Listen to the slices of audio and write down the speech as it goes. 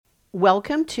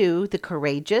Welcome to the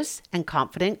Courageous and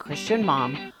Confident Christian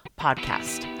Mom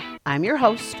podcast. I'm your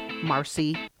host,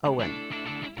 Marcy Owen,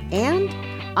 and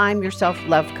I'm your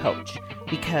self-love coach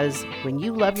because when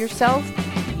you love yourself,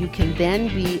 you can then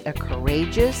be a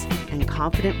courageous and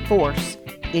confident force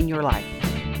in your life.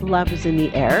 Love is in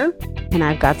the air, and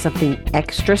I've got something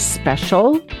extra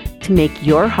special to make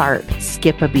your heart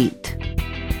skip a beat.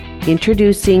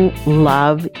 Introducing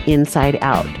Love Inside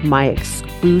Out, my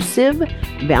exclusive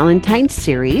Valentines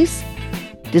series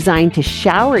designed to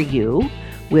shower you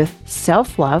with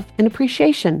self-love and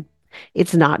appreciation.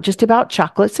 It's not just about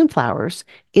chocolates and flowers.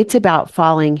 It's about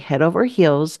falling head over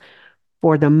heels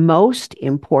for the most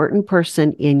important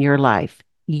person in your life,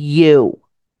 you.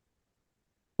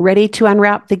 Ready to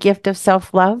unwrap the gift of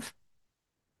self-love?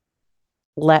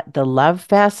 Let the love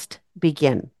fest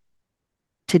begin.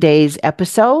 Today's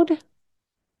episode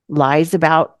lies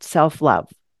about self-love.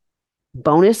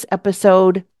 Bonus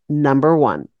episode number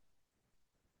 1.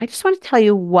 I just want to tell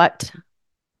you what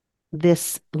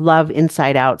this Love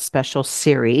Inside Out special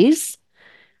series,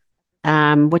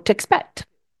 what to expect.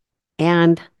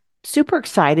 And super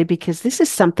excited because this is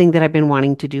something that I've been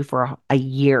wanting to do for a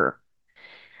year.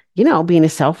 You know, being a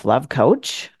self-love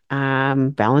coach,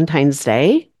 Valentine's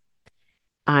Day,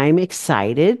 I'm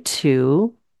excited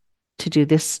to do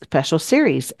this special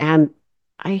series. And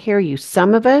I hear you.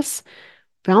 Some of us,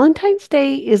 Valentine's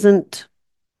Day isn't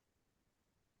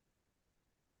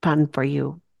fun for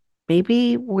you.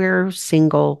 Maybe we're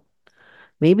single.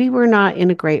 Maybe we're not in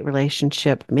a great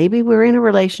relationship. Maybe we're in a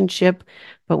relationship,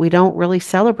 but we don't really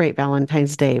celebrate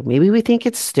Valentine's Day. Maybe we think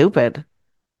it's stupid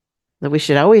that we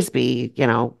should always be,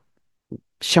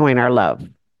 showing our love,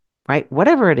 right?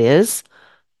 Whatever it is,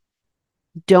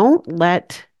 don't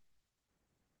let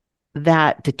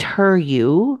that deter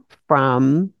you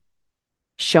from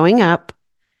showing up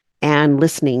and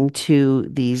listening to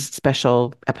these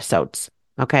special episodes.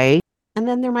 Okay. And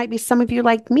then there might be some of you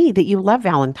like me that you love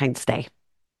Valentine's Day.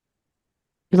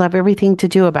 You love everything to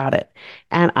do about it.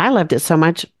 And I loved it so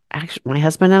much. Actually, my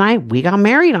husband and I, we got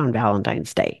married on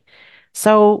Valentine's Day.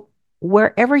 So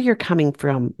wherever you're coming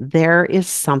from, there is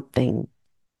something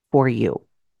for you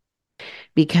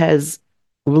because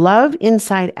love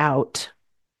inside out.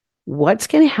 What's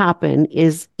going to happen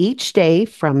is each day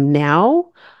from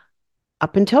now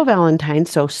up until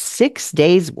Valentine's, so 6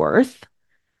 days worth,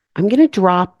 I'm going to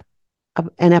drop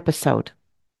an episode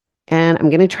and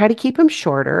I'm going to try to keep them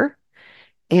shorter.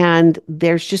 And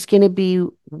there's just going to be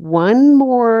one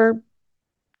more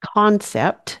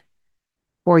concept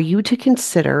for you to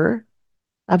consider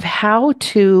of how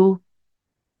to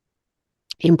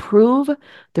improve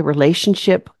the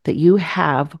relationship that you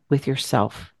have with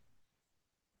yourself.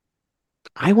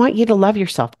 I want you to love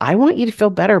yourself. I want you to feel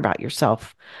better about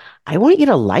yourself. I want you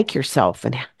to like yourself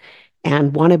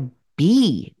and want to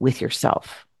be with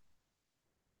yourself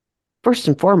first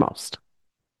and foremost.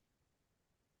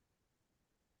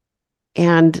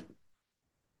 And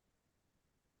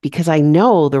because I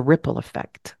know the ripple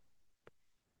effect,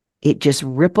 it just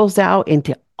ripples out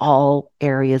into all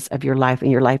areas of your life,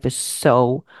 and your life is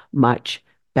so much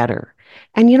better.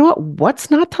 And you know what?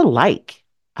 What's not to like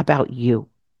about you?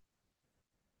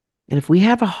 And if we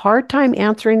have a hard time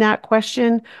answering that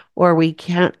question, or we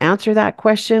can't answer that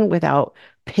question without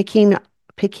picking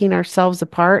ourselves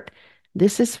apart,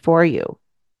 this is for you.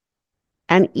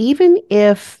 And even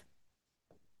if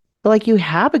like you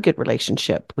have a good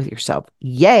relationship with yourself,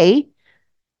 yay,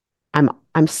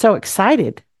 I'm so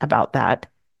excited about that.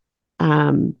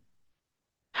 Um,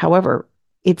 However,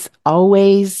 it's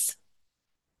always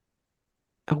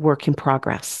a work in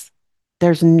progress.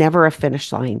 There's never a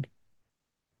finish line.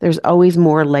 There's always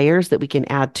more layers that we can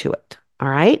add to it. All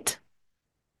right.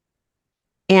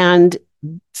 And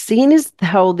seeing as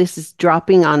how this is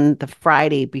dropping on the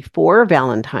Friday before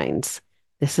Valentine's,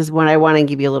 this is when I want to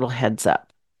give you a little heads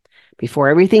up. Before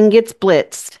everything gets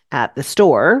blitzed at the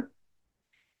store,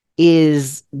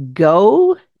 is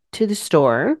go to the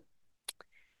store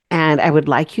and I would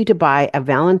like you to buy a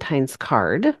Valentine's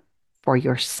card for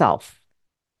yourself.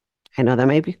 I know that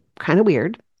may be kind of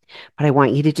weird, but I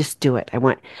want you to just do it. I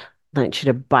want you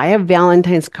to buy a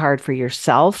Valentine's card for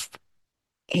yourself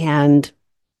and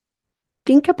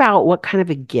think about what kind of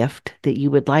a gift that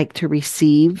you would like to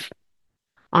receive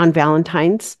on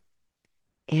Valentine's.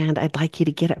 And I'd like you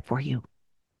to get it for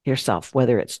yourself,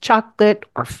 whether it's chocolate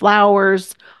or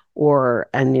flowers or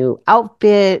a new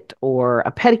outfit or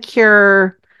a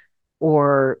pedicure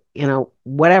or,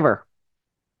 whatever,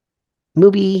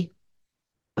 movie,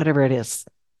 whatever it is.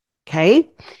 Okay.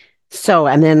 So,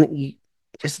 and then you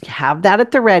just have that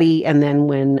at the ready. And then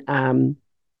when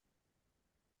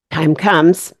time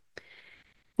comes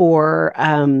for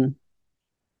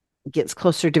gets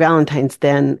closer to Valentine's,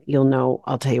 then you'll know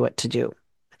I'll tell you what to do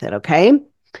with it, okay?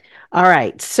 All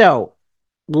right, so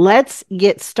let's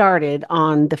get started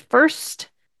on the first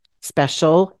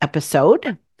special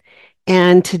episode.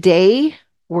 And today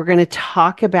we're going to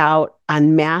talk about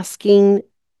unmasking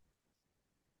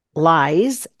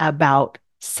lies about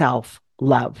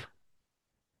self-love.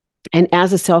 And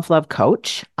as a self-love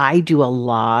coach, I do a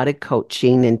lot of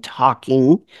coaching and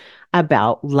talking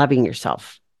about loving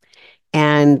yourself.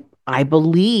 And I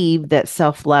believe that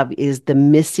self-love is the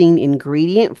missing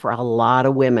ingredient for a lot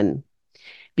of women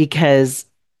because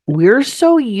we're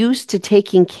so used to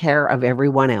taking care of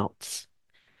everyone else.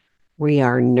 We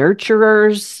are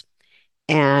nurturers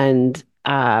and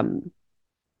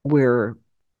we're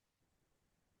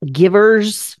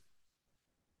givers.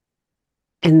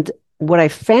 And what I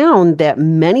found that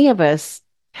many of us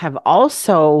have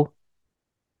also,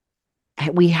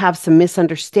 we have some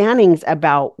misunderstandings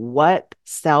about what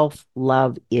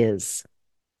self-love is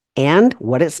and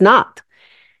what it's not.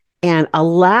 And a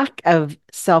lack of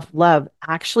self-love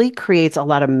actually creates a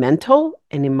lot of mental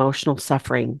and emotional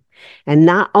suffering. And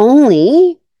not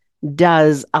only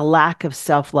does a lack of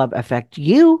self-love affect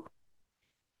you,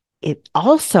 it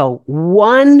also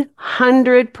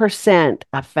 100%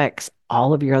 affects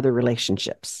all of your other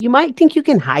relationships. You might think you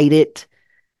can hide it,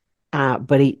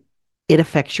 but it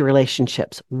affects your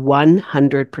relationships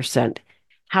 100%.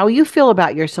 How you feel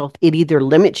about yourself, it either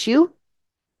limits you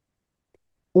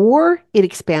or it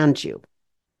expands you.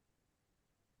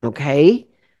 Okay?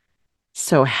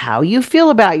 So how you feel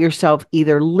about yourself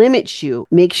either limits you,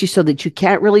 makes you so that you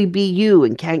can't really be you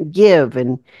and can't give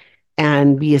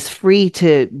and be as free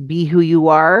to be who you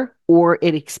are, or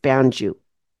it expands you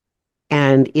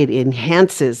and it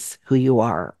enhances who you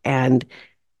are. And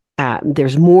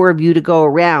there's more of you to go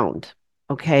around.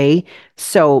 Okay.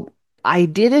 So I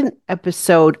did an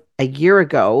episode a year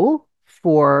ago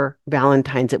for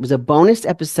Valentine's. It was a bonus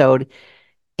episode.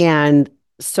 And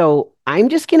so I'm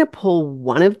just going to pull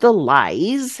one of the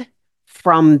lies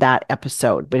from that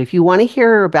episode. But if you want to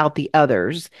hear about the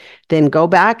others, then go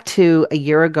back to a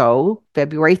year ago,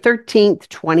 February 13th,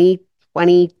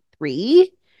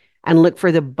 2023, and look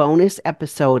for the bonus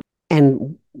episode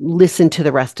and listen to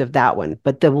the rest of that one.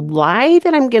 But the lie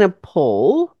that I'm going to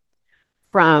pull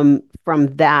from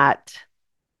that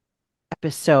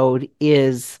episode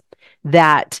is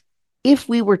that if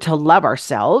we were to love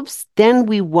ourselves, then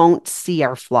we won't see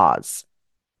our flaws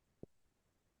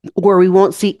or we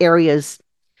won't see areas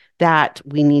that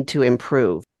we need to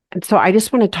improve. And so I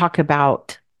just want to talk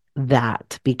about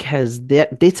that because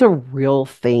it's a real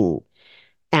thing.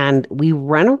 And we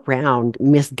run around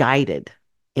misguided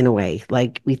in a way.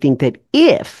 Like we think that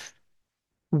if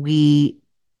we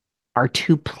are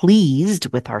too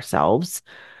pleased with ourselves,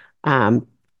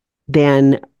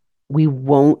 then we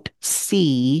won't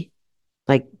see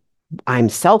like I'm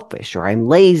selfish or I'm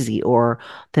lazy or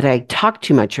that I talk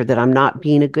too much or that I'm not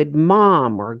being a good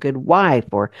mom or a good wife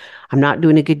or I'm not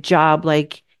doing a good job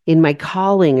like in my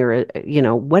calling or,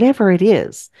 whatever it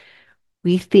is.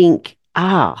 We think,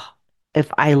 if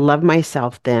I love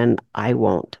myself, then I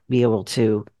won't be able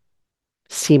to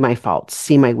see my faults,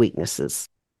 see my weaknesses.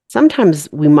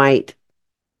 Sometimes we might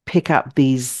pick up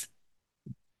these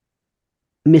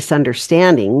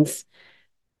misunderstandings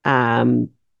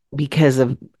because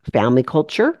of family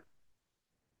culture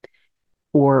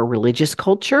or religious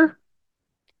culture.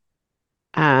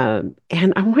 And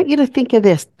I want you to think of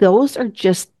this. Those are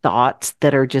just thoughts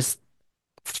that are just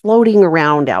floating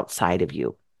around outside of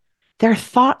you. They're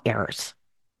thought errors.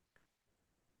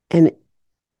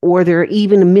 Or they're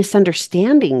even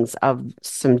misunderstandings of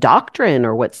some doctrine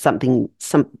or what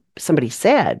somebody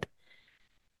said.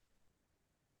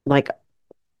 Like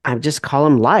I just call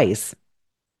them lies.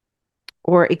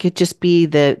 Or it could just be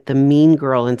the mean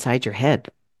girl inside your head.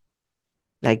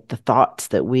 Like the thoughts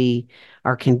that we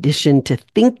are conditioned to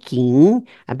thinking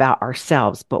about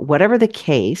ourselves. But whatever the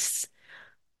case,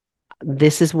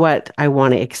 this is what I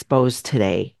want to expose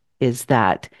today is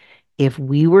that if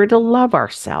we were to love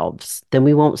ourselves, then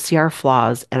we won't see our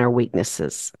flaws and our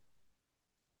weaknesses.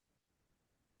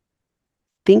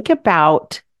 Think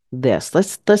about this.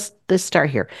 Let's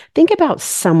start here. Think about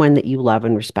someone that you love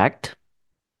and respect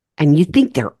and you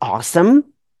think they're awesome.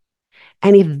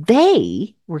 And if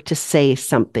they were to say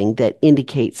something that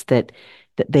indicates that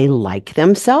they like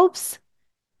themselves,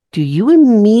 do you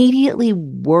immediately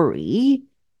worry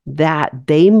that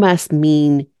they must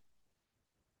mean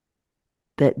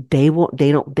that they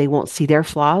won't see their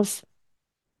flaws?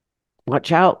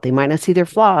 Watch out. They might not see their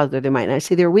flaws or they might not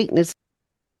see their weakness.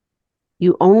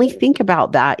 You only think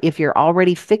about that if you're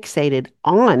already fixated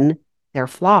on their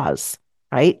flaws,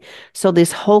 right? So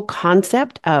this whole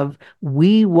concept of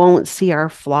we won't see our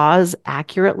flaws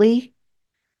accurately,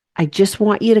 I just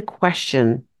want you to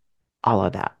question all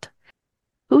of that.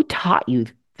 Who taught you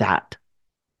that?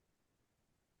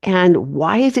 And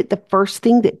why is it the first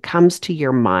thing that comes to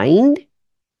your mind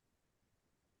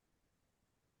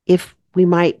if we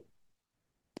might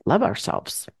love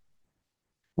ourselves?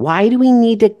 Why do we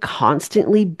need to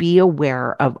constantly be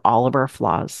aware of all of our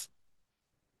flaws?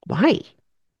 Why?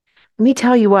 Let me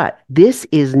tell you what, this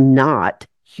is not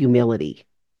humility.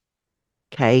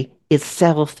 Okay. It's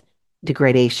self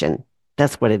degradation.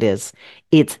 That's what it is.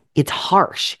 It's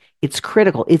harsh. It's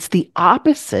critical. It's the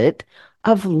opposite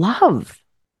of love.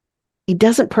 It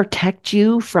doesn't protect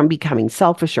you from becoming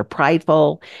selfish or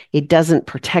prideful. It doesn't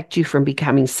protect you from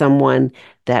becoming someone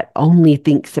that only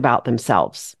thinks about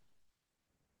themselves.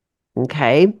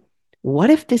 Okay. What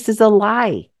if this is a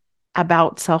lie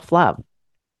about self love?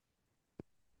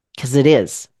 Because it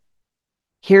is.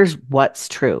 Here's what's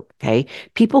true. Okay.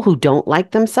 People who don't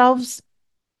like themselves,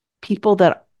 people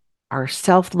that are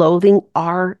self loathing,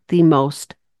 are the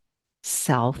most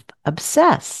self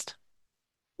obsessed.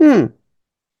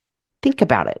 Think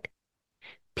about it.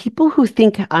 People who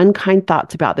think unkind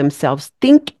thoughts about themselves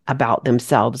think about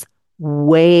themselves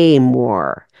way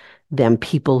more than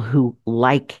people who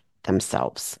like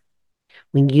themselves.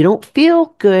 When you don't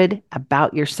feel good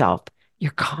about yourself,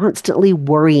 you're constantly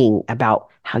worrying about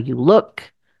how you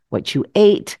look, what you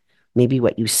ate, maybe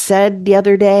what you said the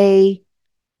other day.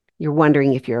 You're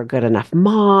wondering if you're a good enough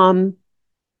mom.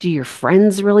 Do your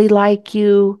friends really like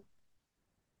you?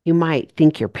 You might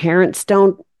think your parents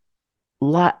don't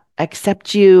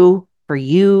accept you for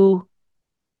you.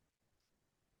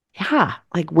 Yeah,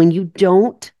 like when you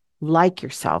don't like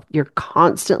yourself, you're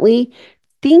constantly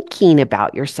thinking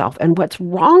about yourself and what's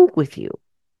wrong with you.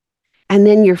 And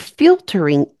then you're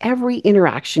filtering every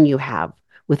interaction you have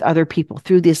with other people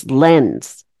through this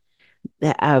lens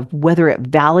of whether it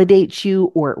validates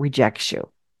you or it rejects you.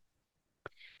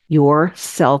 You're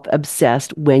self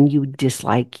obsessed when you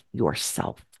dislike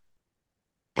yourself.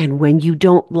 And when you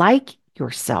don't like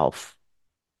yourself,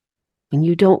 when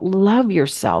you don't love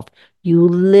yourself, you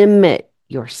limit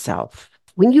yourself.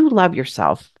 When you love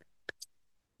yourself,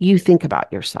 you think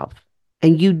about yourself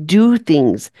and you do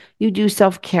things. You do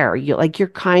self-care. You're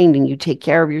kind and you take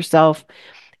care of yourself.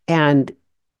 And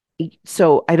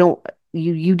so I don't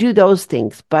you do those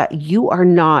things, but you are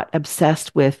not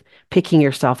obsessed with picking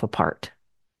yourself apart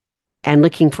and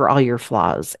looking for all your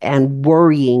flaws and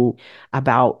worrying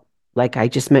about, like I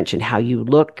just mentioned, how you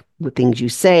look, the things you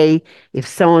say. If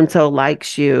so and so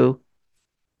likes you,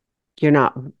 you're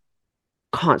not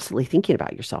constantly thinking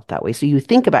about yourself that way. So you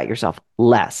think about yourself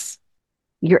less.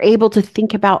 You're able to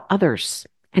think about others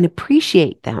and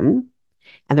appreciate them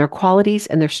and their qualities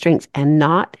and their strengths and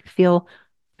not feel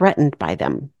threatened by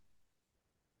them.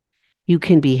 You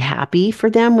can be happy for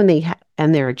them when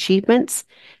and their achievements,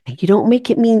 and you don't make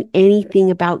it mean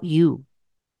anything about you.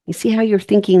 You see how you're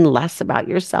thinking less about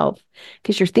yourself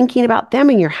because you're thinking about them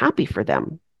and you're happy for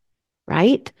them,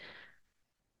 right?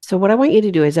 So what I want you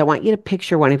to do is I want you to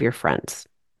picture one of your friends.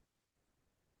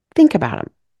 Think about them.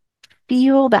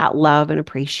 Feel that love and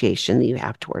appreciation that you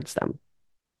have towards them.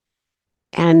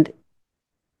 And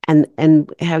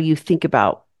and how you think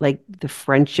about like the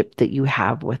friendship that you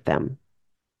have with them.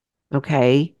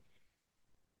 Okay?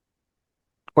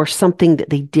 Or something that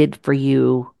they did for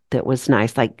you that was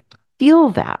nice. Like feel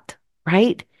that,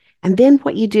 right? And then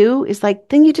what you do is like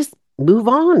then you just move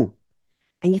on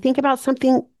and you think about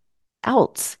something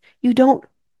else. You don't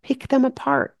pick them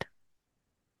apart,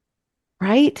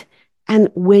 right? And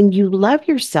when you love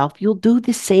yourself, you'll do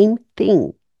the same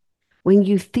thing. When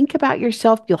you think about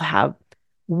yourself, you'll have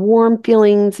warm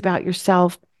feelings about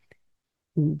yourself,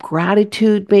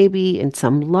 gratitude, maybe, and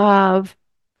some love.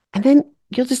 And then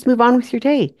you'll just move on with your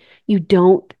day. You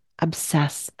don't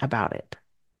obsess about it.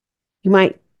 You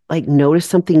might like notice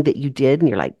something that you did and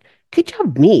you're like, good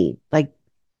job, me. Like,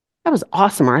 that was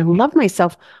awesome. Or I love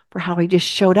myself for how I just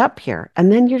showed up here.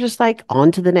 And then you're just like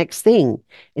on to the next thing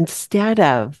instead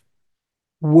of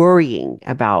worrying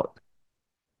about,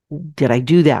 did I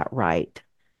do that right?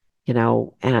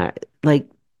 And like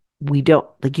we don't,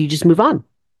 like you just move on.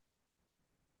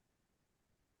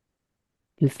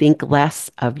 You think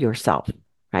less of yourself,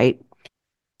 right?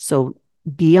 So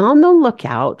be on the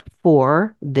lookout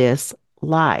for this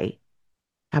lie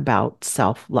about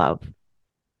self love.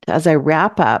 As I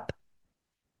wrap up,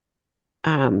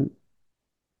 um,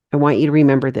 I want you to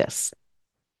remember this: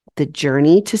 the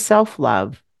journey to self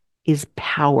love is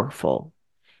powerful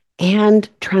and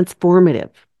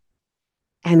transformative.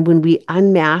 And when we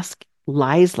unmask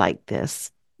lies like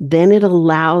this, then it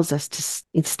allows us to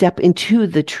step into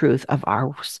the truth of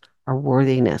our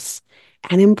worthiness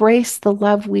and embrace the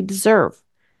love we deserve.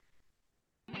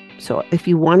 So if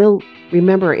you want to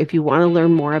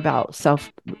learn more about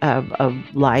of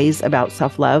lies about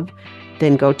self-love,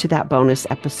 then go to that bonus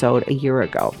episode a year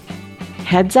ago.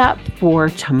 Heads up for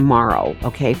tomorrow,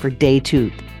 okay, for day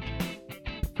 2,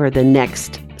 for the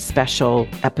next special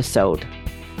episode.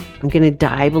 I'm going to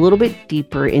dive a little bit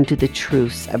deeper into the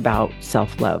truths about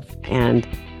self-love, and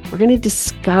we're going to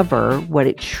discover what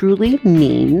it truly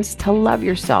means to love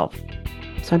yourself.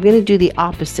 So I'm going to do the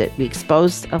opposite. We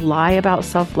expose a lie about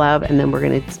self-love, and then we're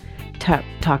going to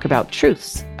talk about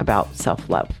truths about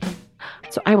self-love.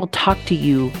 So I will talk to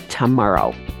you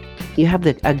tomorrow. You have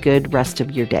a good rest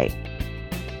of your day.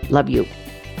 Love you.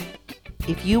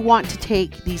 If you want to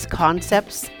take these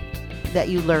concepts that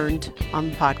you learned on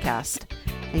the podcast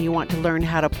and you want to learn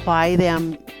how to apply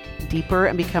them deeper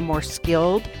and become more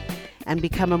skilled and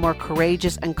become a more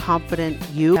courageous and confident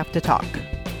you, have to talk.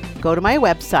 Go to my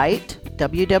website,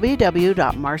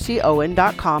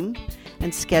 www.marcyowen.com,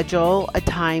 and schedule a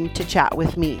time to chat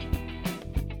with me.